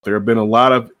There have been a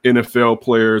lot of NFL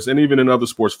players and even in other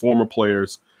sports, former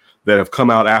players that have come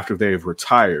out after they have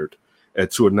retired and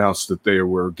to announce that they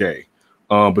were gay.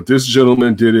 But this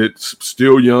gentleman did it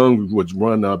still young, would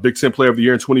run Big Ten Player of the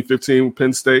Year in 2015 with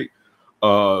Penn State.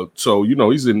 So, you know,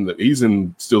 he's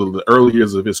in still the early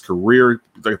years of his career.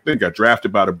 I think got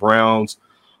drafted by the Browns,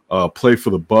 played for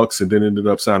the Bucks, and then ended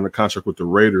up signing a contract with the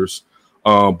Raiders.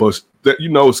 But that, you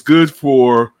know, it's good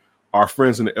for our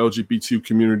friends in the LGBT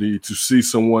community to see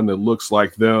someone that looks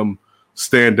like them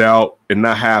stand out and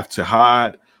not have to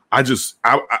hide.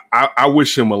 I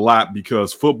wish him a lot,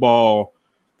 because football,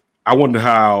 I wonder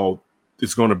how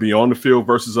it's going to be on the field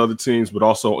versus other teams, but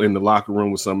also in the locker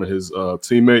room with some of his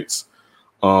teammates.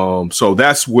 So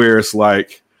that's where it's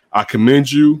like, I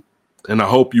commend you and I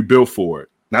hope you built for it.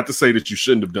 Not to say that you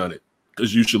shouldn't have done it,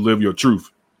 because you should live your truth.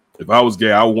 If I was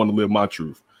gay, I would want to live my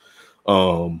truth.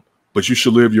 But you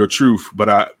should live your truth. But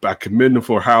I commend him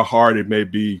for how hard it may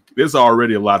be. There's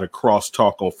already a lot of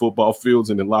crosstalk on football fields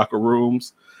and in locker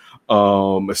rooms,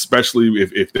 especially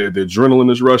if the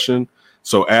adrenaline is rushing.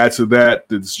 So add to that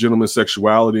this gentleman's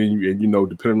sexuality, and you know,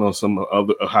 depending on some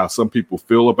other how some people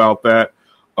feel about that.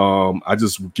 I'm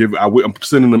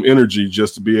sending them energy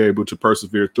just to be able to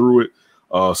persevere through it.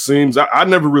 Seems I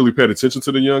never really paid attention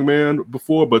to the young man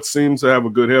before, but seems to have a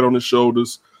good head on his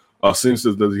shoulders. Seems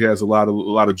that he has a lot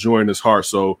of joy in his heart.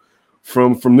 So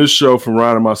from this show, from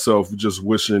Ryan and myself, just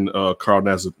wishing Carl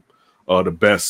Nassib the best